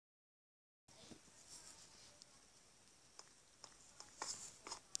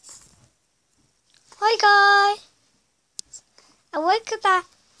Hi guys, and welcome back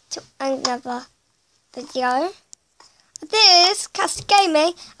to another video. This is Cassie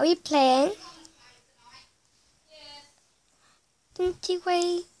Gaming. Are you playing? Didn't you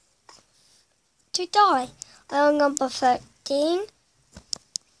wait to die? I'm number 13.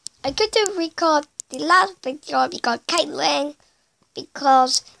 I could have record the last video because Caitlin,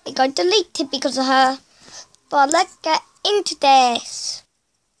 because it got deleted because of her. But let's get into this.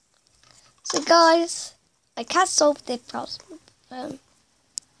 So guys, I can't solve this problem.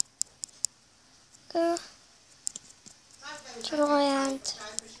 Try and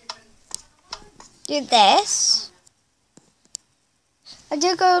do this. I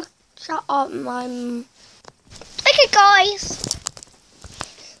do go shut up my. Okay, guys,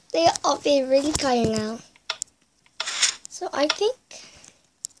 they are up there really going now. So I think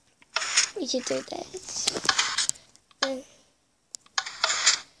we should do this.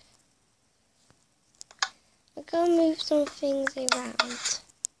 I'm gonna move some things around.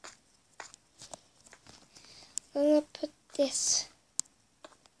 I'm gonna put this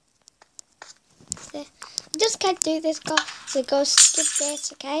there. I just can't do this, guys. So go skip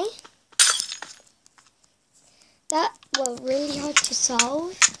this, okay? That was really hard to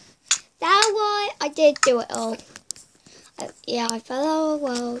solve. That's why I did do it all. Yeah, I fell out of the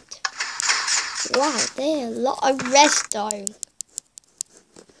world. Wow, there's a lot of redstone.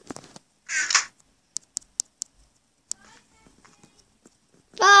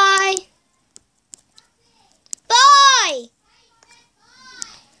 Bye. Bye.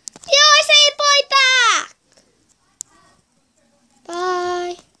 Yeah, I say bye back.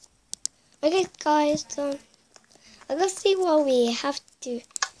 Bye. Okay, guys, done. Let's see what we have to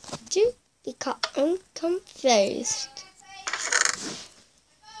do because I'm confused.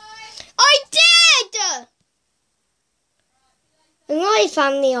 I did! They're my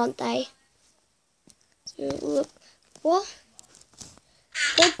family, aren't they? So look, what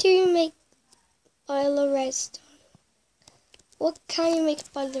do you make by the redstone? What can you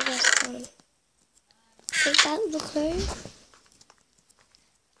make by the redstone? Is that the clue?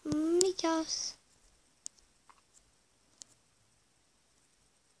 Yes.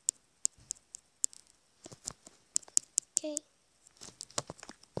 Okay.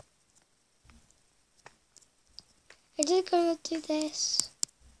 I'm just gonna do this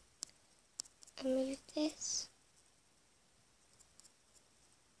and move this.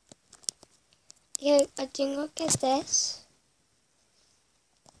 Yeah, I do not get this.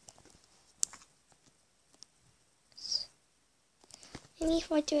 And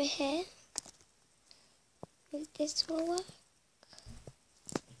if I do it here, this will work.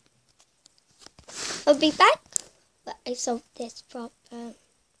 I'll be back, but I solved this problem.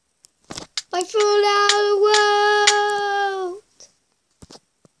 I fall out of the world.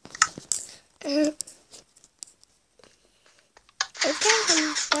 Okay,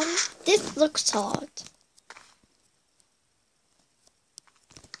 I'm done. This looks hard.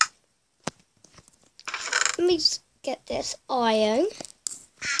 Let me just get this iron.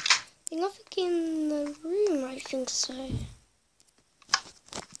 There's nothing in the room, I think so.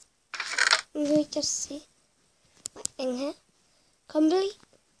 Let me just see. What's in here? Complete.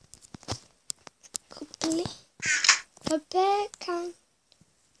 Compare can.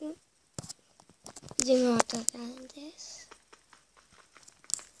 Do not understand this.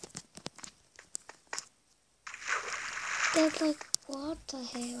 There's like water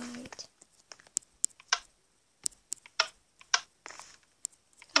here and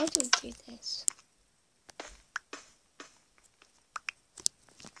how do we do this?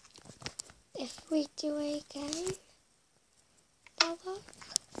 If we do it again, that'll work.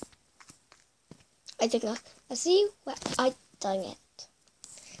 I don't know. Let's see where I've done it.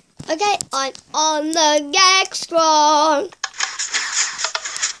 Okay, I'm on the next one.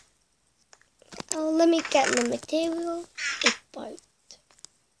 Oh, let me get the material. It's boat.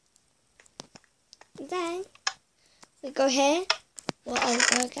 Then we go here. Well, I'm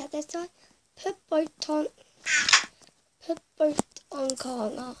gonna get this one. Put boat on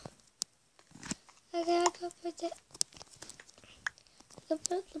corner. Okay, I can put it. I'll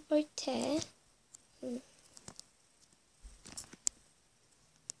put the boat here.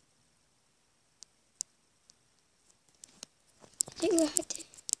 I think I had to.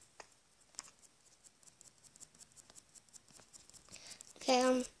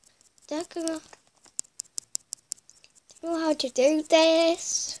 Okay, don't know how to do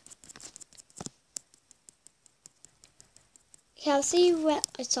this. Okay, I'll see where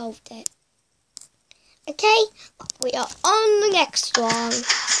I solved it. Okay, we are on the next one.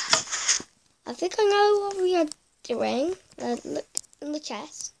 I think I know what we are doing. Look in the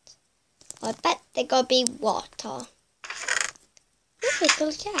chest. I bet they're gonna be water. What's this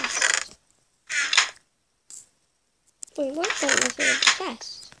little chest? Wait, what's that little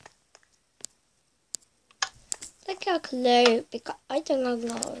chest? Like a clue because I don't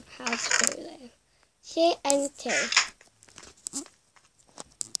know how to do this. C and T.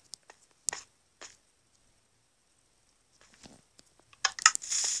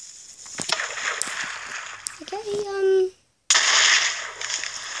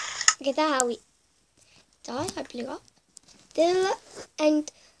 Okay, that's how we die. I blew up. The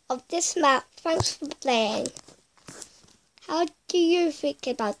end of this map. Thanks for playing. How do you think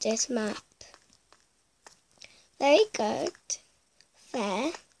about this map? Very good.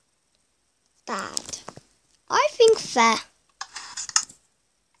 Fair. Bad. I think fair.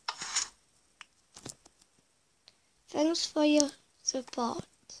 Thanks for your support.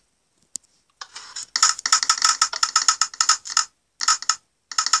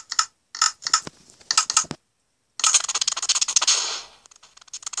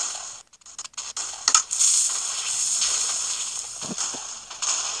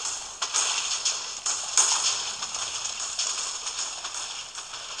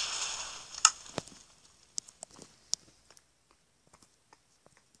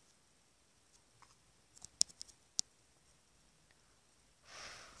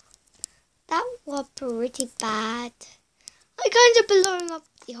 That was pretty bad. I kind of blowing up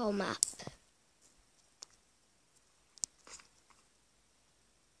the whole map.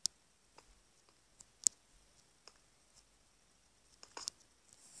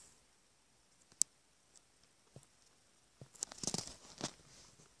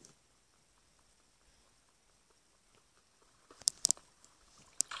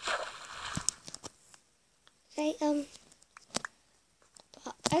 Okay,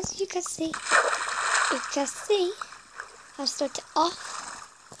 but as you can see, I started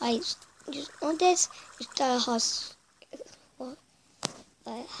off. I use on this. You start a horse,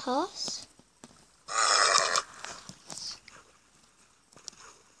 horse.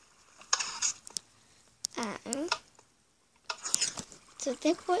 And so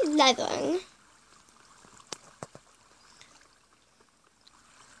they put 11.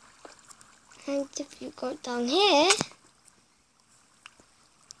 And if you go down here,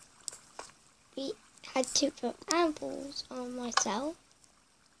 we had to put apples on myself.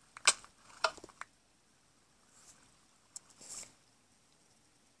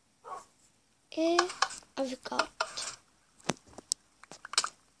 I forgot.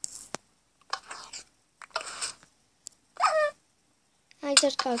 I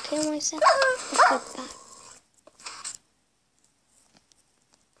just gotta kill myself. Let's get back.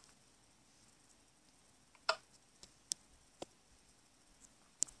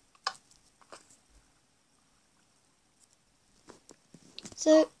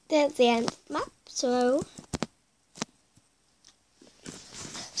 So there's the end of the map. So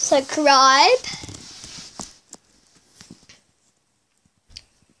subscribe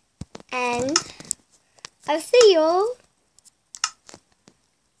and I'll see you all